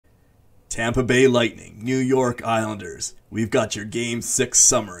Tampa Bay Lightning, New York Islanders. We've got your Game 6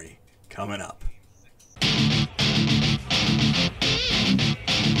 summary coming up.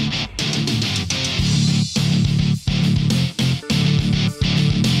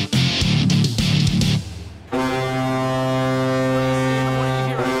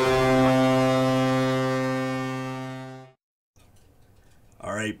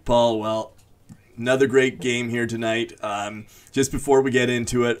 All right, Paul, well, another great game here tonight. Just before we get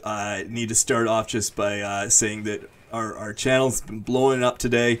into it, I need to start off just by saying that our channel's been blowing up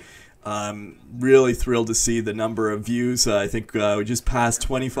today. Really thrilled to see the number of views. I think we just passed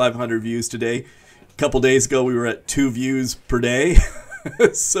 2,500 views today. A couple days ago, we were at 2 views per day.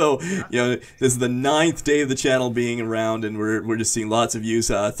 So, this is the 9th day of the channel being around, and we're just seeing lots of views.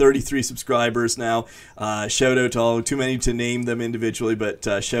 33 subscribers now. Shout out to all, too many to name them individually, but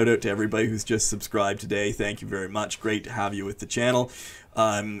shout out to everybody who's just subscribed today. Thank you very much. Great to have you with the channel.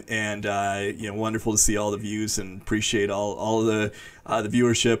 Wonderful to see all the views, and appreciate all the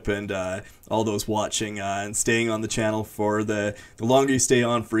viewership and all those watching and staying on the channel. For the longer you stay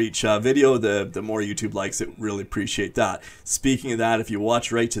on for each video, the more YouTube likes it. Really appreciate that. Speaking of that, if you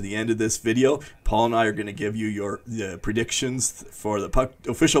watch right to the end of this video, Paul and I are going to give you the predictions for the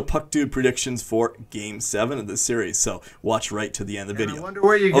official Puck Dude predictions for Game 7 of this series. So watch right to the end of the video. I wonder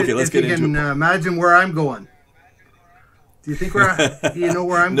where you okay, let's get into it. Imagine where I'm going. Do you think do you know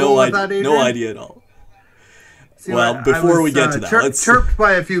where I'm going with that, Adrian? No idea at all. See, well, before we get to that, let's chirped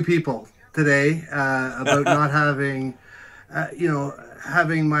by a few people today about not having,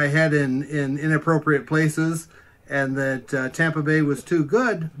 having my head in inappropriate places, and that Tampa Bay was too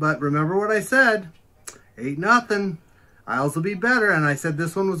good. But remember what I said: 8-0. Isles will be better, and I said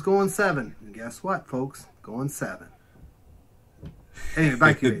this one was going 7. And guess what, folks? Going 7. Anyway,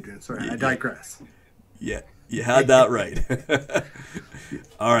 back to you, Adrian. Sorry, I digress. Yeah. You had that right.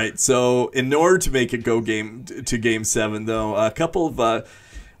 All right, so in order to make it go Game 7, though, a couple of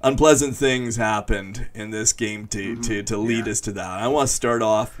unpleasant things happened in this game to lead us to that. I want to start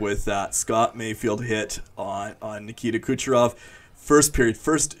off with that Scott Mayfield hit on Nikita Kucherov. First period,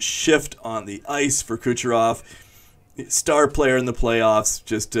 first shift on the ice for Kucherov. Star player in the playoffs,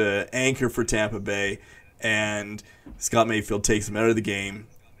 just an anchor for Tampa Bay, and Scott Mayfield takes him out of the game.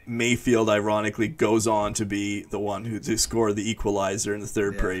 Mayfield, ironically, goes on to be the one to score the equalizer in the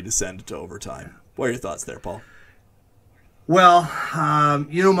third period to send it to overtime. What are your thoughts there, Paul? Well,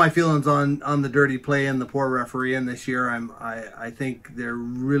 you know my feelings on the dirty play and the poor refereeing this year. I think they're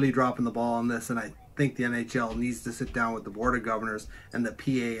really dropping the ball on this, and I think the NHL needs to sit down with the Board of Governors and the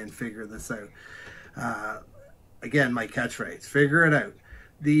PA and figure this out. Again, my catchphrase, figure it out.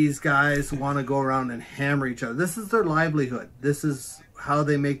 These guys want to go around and hammer each other. This is their livelihood. This is how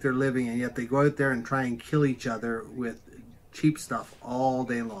they make their living, and yet they go out there and try and kill each other with cheap stuff all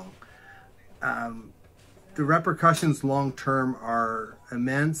day long. The repercussions long term are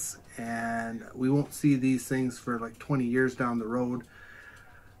immense, and we won't see these things for like 20 years down the road.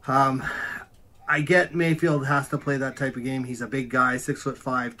 I get Mayfield has to play that type of game. He's a big guy, 6'5",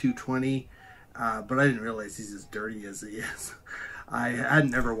 220, but I didn't realize he's as dirty as he is. I had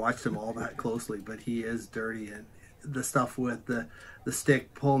never watched him all that closely, but he is dirty, and the stuff with the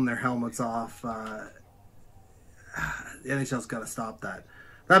stick pulling their helmets off, the NHL's got to stop that.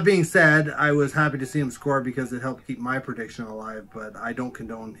 That being said, I was happy to see him score because it helped keep my prediction alive, but I don't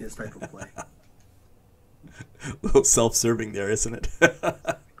condone his type of play. A little self-serving there, isn't it?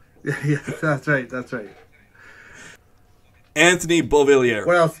 Yeah, that's right. That's right. Anthony Beauvillier.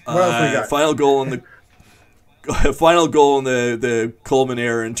 What else we got? Final goal in the Coleman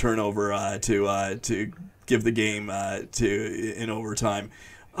error and turnover to give the game in overtime.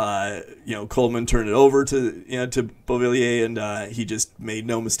 Coleman turned it over to Beauvillier, and he just made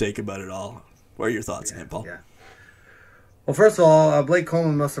no mistake about it all. What are your thoughts on it, Paul? Yeah. Well, first of all, Blake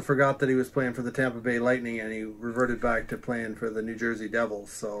Coleman must have forgot that he was playing for the Tampa Bay Lightning, and he reverted back to playing for the New Jersey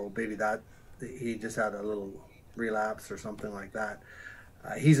Devils. So maybe that he just had a little relapse or something like that.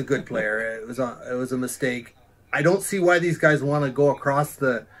 He's a good player. It was a mistake. I don't see why these guys want to go across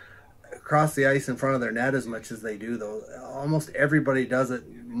the ice in front of their net as much as they do, though. Almost everybody does it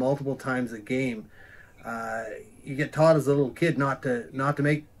multiple times a game. You get taught as a little kid not to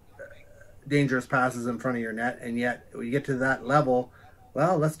make dangerous passes in front of your net, and yet when you get to that level,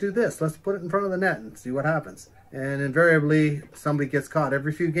 well, let's do this. Let's put it in front of the net and see what happens. And invariably, somebody gets caught.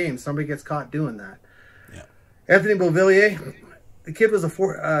 Every few games, somebody gets caught doing that. Yeah. Anthony Beauvillier, the kid was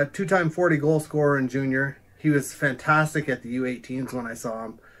a two-time 40-goal scorer in junior. He was fantastic at the U18s when I saw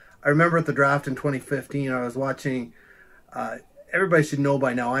him. I remember at the draft in 2015, I was watching, everybody should know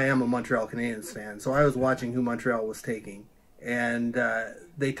by now, I am a Montreal Canadiens fan, so I was watching who Montreal was taking. and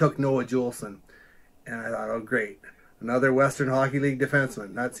they took Noah Juleson. And I thought, oh, great. Another Western Hockey League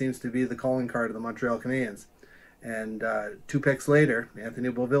defenseman. That seems to be the calling card of the Montreal Canadiens. And 2 picks later, Anthony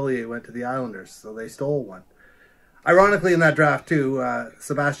Beauvillier went to the Islanders, so they stole one. Ironically, in that draft, too,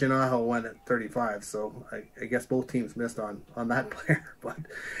 Sebastian Aho went at 35, so I guess both teams missed on that player. But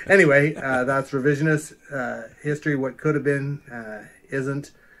anyway, that's revisionist history. What could have been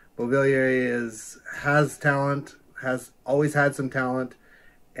isn't. Beauvillier has talent, has always had some talent,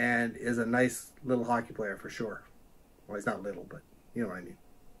 and is a nice little hockey player for sure. Well, he's not little, but you know what I mean.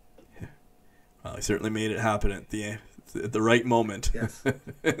 Well, he certainly made it happen at the right moment. Yes.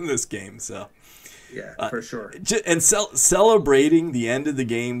 In this game. So yeah, for sure. And celebrating the end of the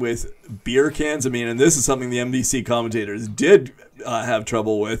game with beer cans. I mean, and this is something the MDC commentators did have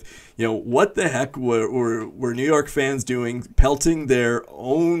trouble with. You know, what the heck were New York fans doing, pelting their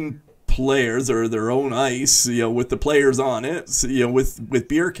own players or their own ice, you know, with the players on it, so, you know, with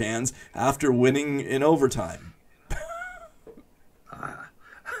beer cans after winning in overtime?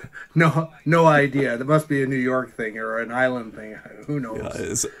 No idea. There must be a New York thing or an island thing. Who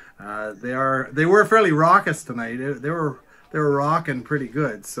knows? Yeah, they were fairly raucous tonight. They were rocking pretty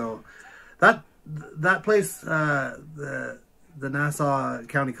good. So that place, the Nassau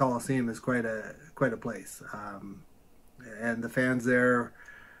County Coliseum, is quite a place, and the fans there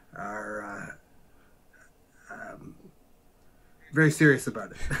are very serious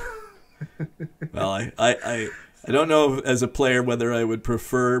about it. Well, I don't know as a player whether I would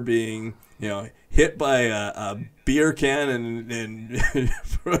prefer being, you know, hit by a beer can and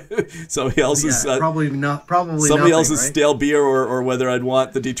somebody else's probably somebody nothing, else's right? stale beer, or whether I'd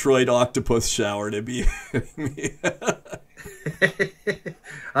want the Detroit octopus shower to be hitting me.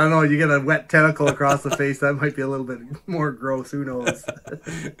 I don't know. You get a wet tentacle across the face. That might be a little bit more gross. Who knows?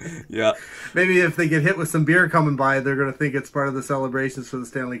 Yeah. Maybe if they get hit with some beer coming by, they're going to think it's part of the celebrations for the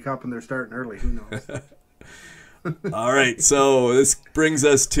Stanley Cup, and they're starting early. Who knows? All right, so this brings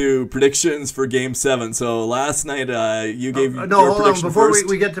us to predictions for Game 7. So last night you gave your prediction before first.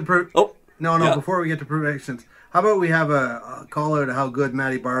 we get to yeah. before we get to predictions, how about we have a call out of how good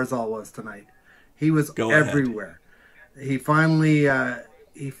Matty Barzal was tonight? He was everywhere. He finally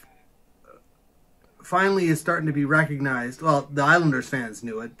is starting to be recognized. Well, the Islanders fans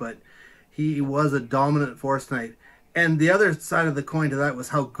knew it, but he was a dominant force tonight. And the other side of the coin to that was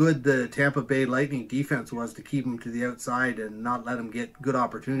how good the Tampa Bay Lightning defense was to keep him to the outside and not let him get good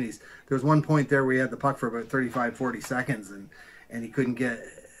opportunities. There was one point there where he had the puck for about 35, 40 seconds, and he couldn't get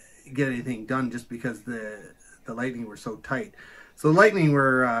anything done just because the Lightning were so tight. So the Lightning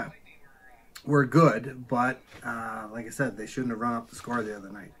were good, but like I said, they shouldn't have run up the score the other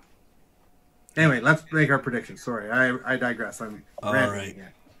night. Anyway, let's make our predictions. Sorry, I digress. I'm ranting again.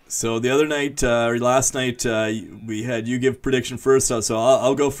 So the other night, or last night, we had you give prediction first, so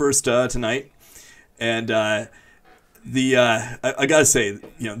I'll go first tonight. And I gotta say,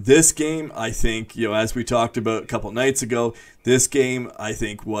 you know, this game, I think, you know, as we talked about a couple nights ago, this game I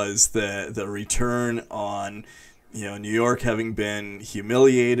think was the return on, you know, New York having been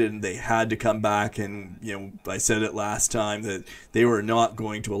humiliated, and they had to come back. And, you know, I said it last time that they were not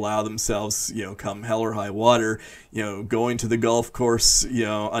going to allow themselves, you know, come hell or high water, you know, going to the golf course, you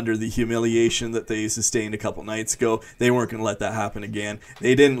know, under the humiliation that they sustained a couple nights ago. They weren't going to let that happen again.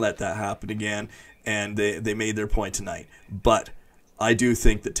 They didn't let that happen again, and they made their point tonight. But I do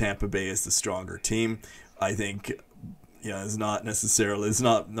think that Tampa Bay is the stronger team. I think, you know, it's not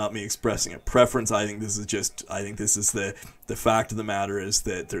me expressing a preference. I think this is the fact of the matter is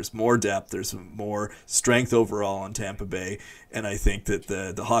that there's more depth, there's more strength overall on Tampa Bay, and I think that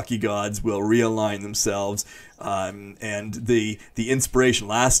the hockey gods will realign themselves. And the inspiration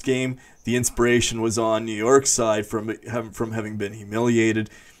last game, the inspiration was on New York's side from having been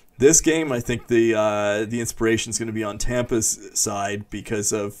humiliated. This game, I think the inspiration is going to be on Tampa's side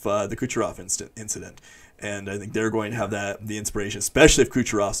because of the Kucherov incident. And I think they're going to have the inspiration, especially if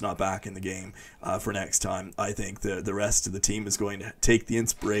Kucherov's not back in the game for next time. I think the rest of the team is going to take the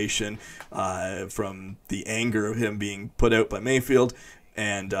inspiration from the anger of him being put out by Mayfield,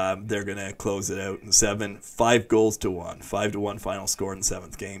 and they're going to close it out in 7, 5-1. 5-1 final score in the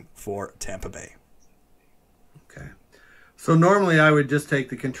 7th game for Tampa Bay. Okay. So normally I would just take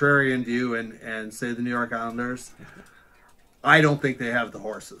the contrarian view and say the New York Islanders. I don't think they have the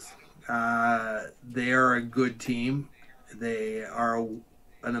horses. They are a good team. They are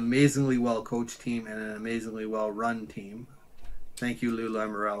an amazingly well-coached team and an amazingly well-run team. Thank you, Lou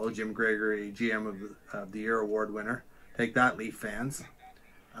Lamoriello, Jim Gregory, GM of the Year award winner. Take that, Leaf fans.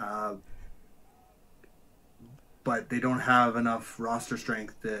 But they don't have enough roster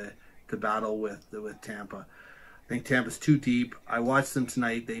strength to battle with Tampa. think Tampa's too deep. I watched them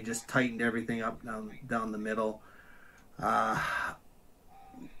tonight. They just tightened everything up down the middle.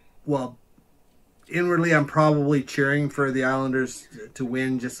 Well, inwardly, I'm probably cheering for the Islanders to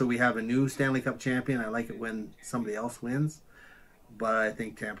win just so we have a new Stanley Cup champion. I like it when somebody else wins. But I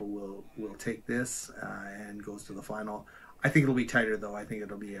think Tampa will take this and goes to the final. I think it'll be tighter, though. I think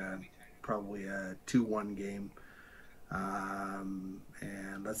it'll be probably a 2-1 game.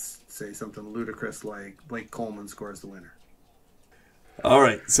 And let's say something ludicrous like Blake Coleman scores the winner. All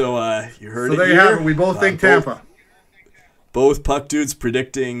right, so you heard it. So there you have it. We both think Tampa. Both puck dudes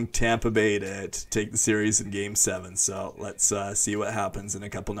predicting Tampa Bay to take the series in Game 7. So let's see what happens in a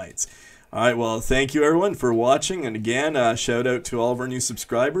couple nights. All right, well, thank you, everyone, for watching. And again, shout out to all of our new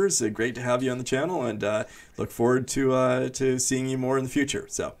subscribers. Great to have you on the channel, and look forward to seeing you more in the future.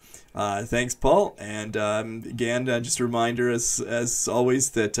 So thanks, Paul. And again, just a reminder, as always,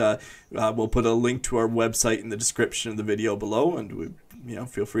 that we'll put a link to our website in the description of the video below. And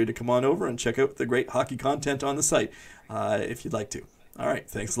feel free to come on over and check out the great hockey content on the site if you'd like to. All right,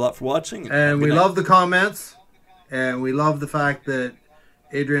 thanks a lot for watching. And we love the comments, and we love the fact that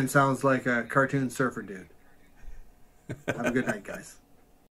Adrian sounds like a cartoon surfer dude. Have a good night, guys.